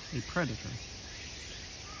a predator.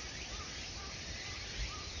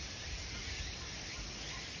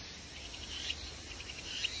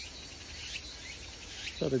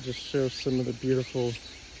 Thought I'd just show some of the beautiful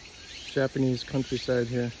Japanese countryside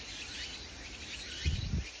here.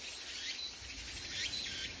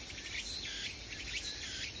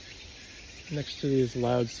 Next to these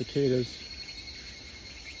loud cicadas.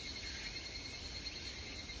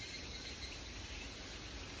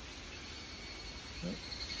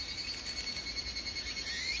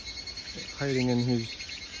 Hiding in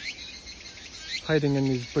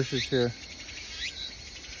these bushes here.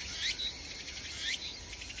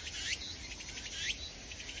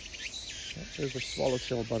 There's a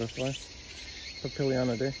swallowtail butterfly,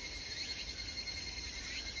 Papilionidae.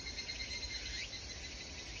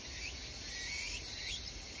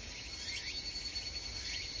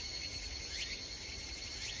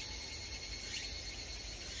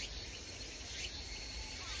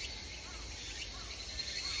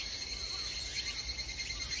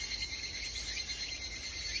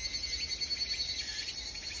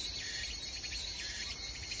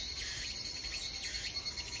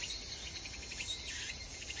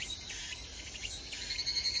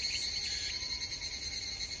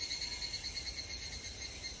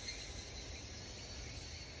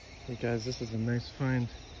 Hey guys, this is a nice find.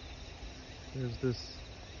 There's this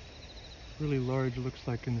really large, looks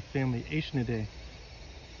like in the family Aeshnidae,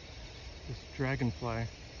 this dragonfly,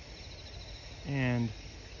 and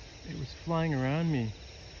it was flying around me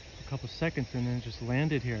for a couple seconds and then it just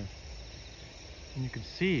landed here. And you can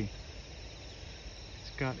see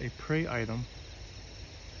it's got a prey item.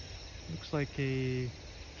 Looks like a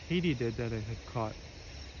katydid that it had caught.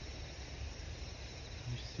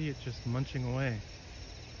 You see it just munching away.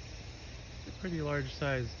 It's a pretty large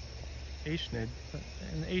sized Aeshnid,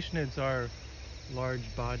 and Aeshnids are large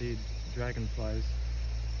bodied dragonflies.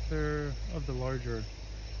 They're of the larger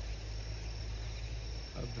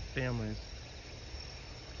of the families.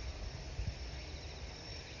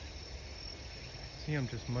 See them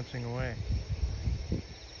just munching away.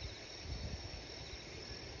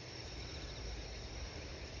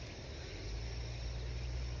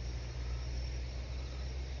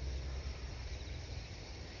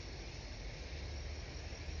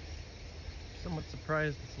 Somewhat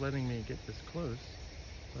surprised it's letting me get this close,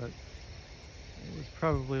 but it was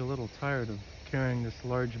probably a little tired of carrying this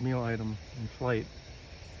large meal item in flight.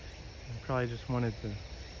 I probably just wanted to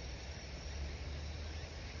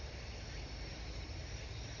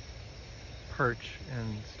perch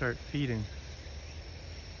and start feeding.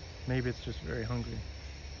 Maybe it's just very hungry.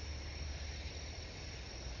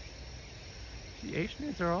 The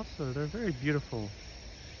Aeshnids are also, they're very beautiful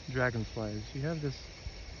dragonflies. You have this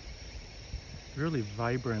really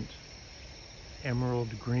vibrant emerald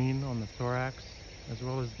green on the thorax, as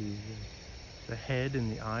well as the head and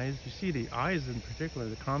the eyes. You see the eyes in particular,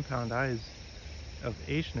 the compound eyes of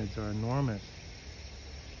Aeshnids are enormous.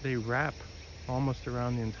 They wrap almost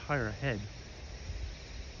around the entire head.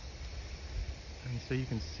 And so you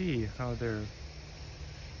can see how their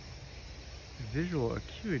visual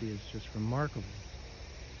acuity is just remarkable.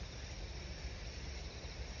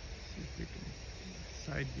 Let's see if we can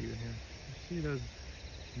side view here. You see those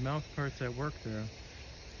mouth parts at work there.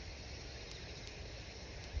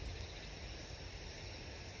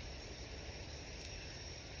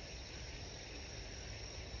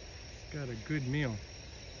 Got a good meal.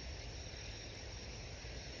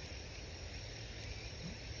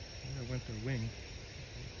 I went their wing.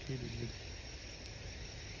 Katydid.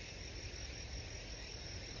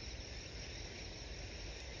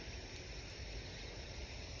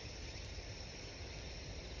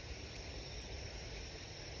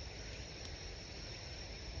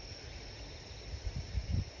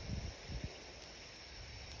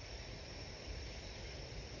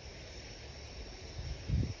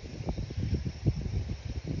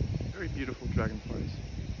 Very beautiful dragonflies.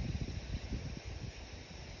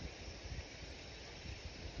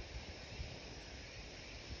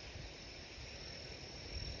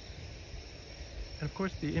 And of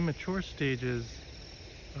course the immature stages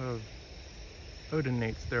of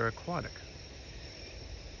odonates, they're aquatic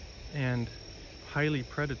and highly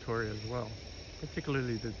predatory as well,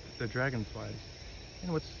 particularly the dragonflies.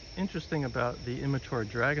 And what's interesting about the immature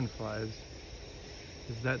dragonflies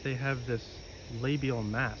is that they have this labial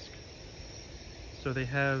mask. So they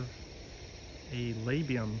have a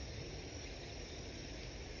labium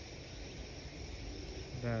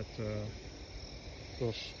that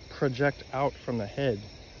will project out from the head.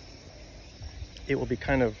 It will be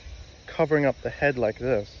kind of covering up the head like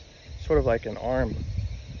this, sort of like an arm.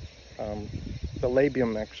 The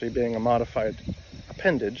labium actually being a modified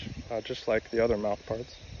appendage, just like the other mouth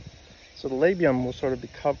parts. So the labium will sort of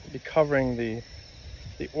be covering the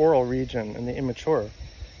oral region in the immature.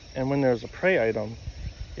 And when there's a prey item,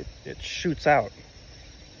 it shoots out,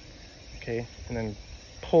 okay, and then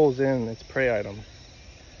pulls in its prey item.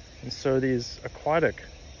 And so these aquatic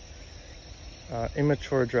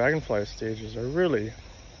immature dragonfly stages are really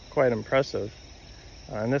quite impressive.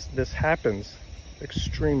 And this happens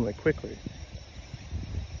extremely quickly.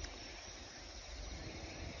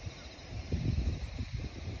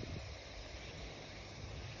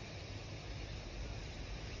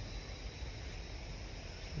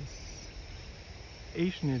 This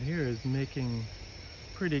Aeschinid here is making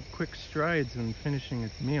pretty quick strides in finishing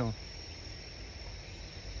its meal.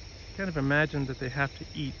 Kind of imagine that they have to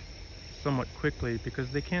eat somewhat quickly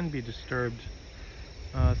because they can be disturbed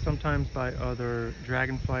sometimes by other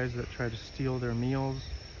dragonflies that try to steal their meals,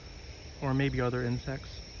 or maybe other insects,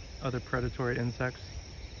 other predatory insects.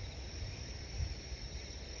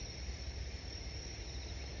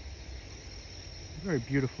 Very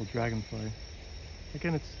beautiful dragonfly.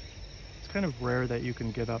 Again, it's kind of rare that you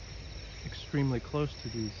can get up extremely close to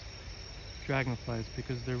these dragonflies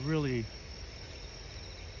because they're really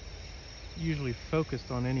usually focused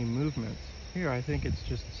on any movements. Here I think it's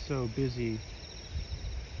just so busy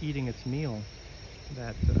eating its meal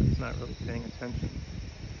that it's not really paying attention.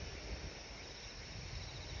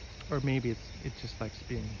 Or maybe it just likes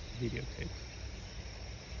being videotaped.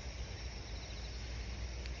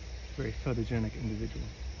 Very photogenic individual.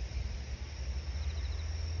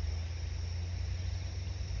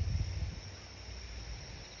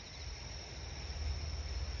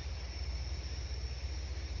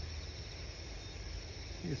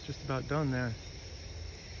 It's just about done there.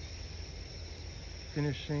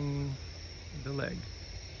 Finishing the leg.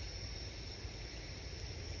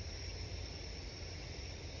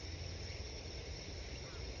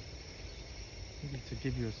 Maybe to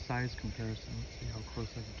give you a size comparison, let's see how close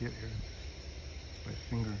I can get here by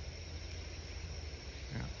finger.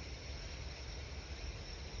 Yeah.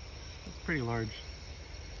 It's a pretty large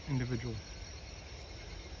individual.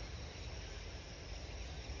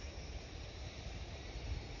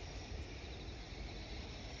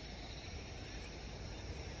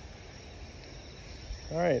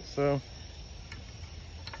 All right, so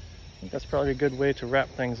I think that's probably a good way to wrap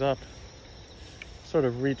things up. Sort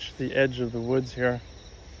of reach the edge of the woods here.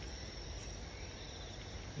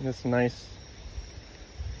 In this nice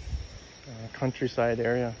countryside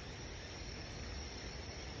area.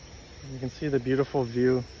 You can see the beautiful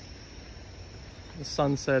view, the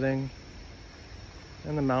sun setting,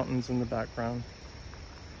 and the mountains in the background.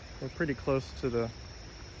 We're pretty close to the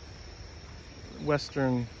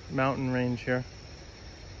western mountain range here.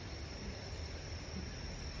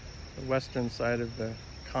 The western side of the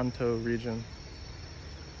Kanto region.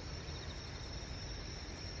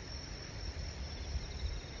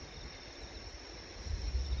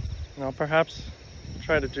 And I'll perhaps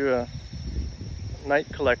try to do a night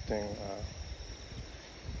collecting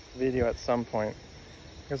video at some point,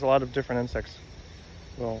 because a lot of different insects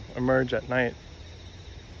will emerge at night.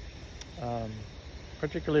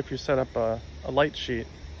 Particularly if you set up a light sheet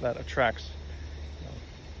that attracts.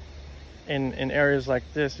 In areas like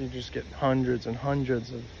this, you just get hundreds and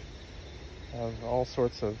hundreds of all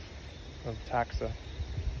sorts of taxa.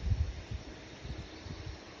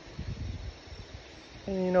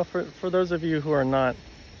 And you know, for those of you who are not,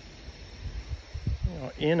 you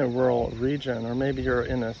know, in a rural region, or maybe you're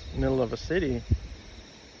in the middle of a city,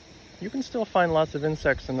 you can still find lots of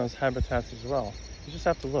insects in those habitats as well. You just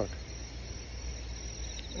have to look.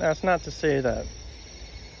 Now, it's not to say that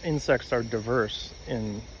insects are diverse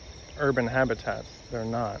in urban habitats. They're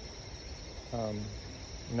not. You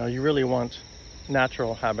know, you really want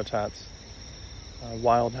natural habitats,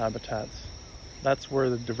 wild habitats. That's where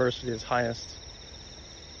the diversity is highest.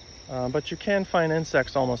 But you can find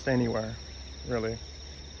insects almost anywhere, really.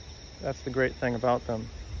 That's the great thing about them.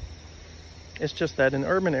 It's just that in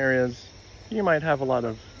urban areas, you might have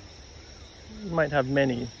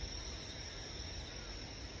many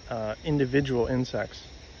individual insects,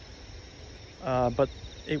 but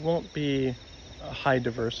it won't be a high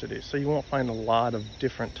diversity. So you won't find a lot of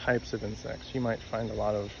different types of insects. You might find a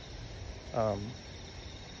lot of,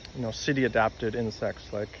 you know, city-adapted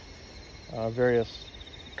insects like various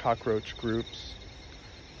cockroach groups,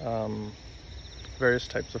 various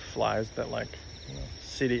types of flies that like, you know,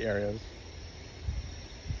 city areas,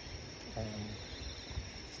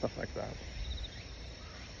 stuff like that.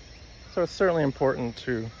 So it's certainly important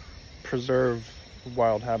to preserve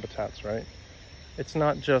wild habitats, right? It's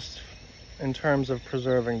not just in terms of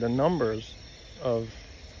preserving the numbers of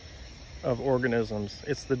organisms,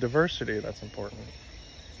 it's the diversity that's important.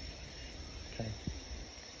 Okay.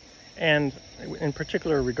 And in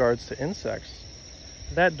particular regards to insects,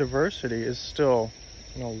 that diversity is still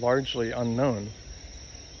largely unknown.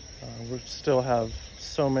 We still have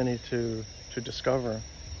so many to discover.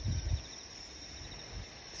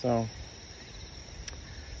 So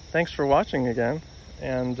thanks for watching again,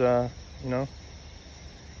 and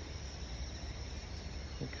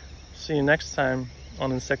see you next time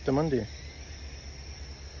on Insecta Mundi.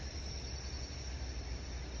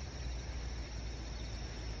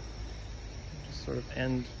 Just sort of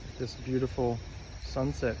end this beautiful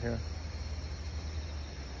sunset here.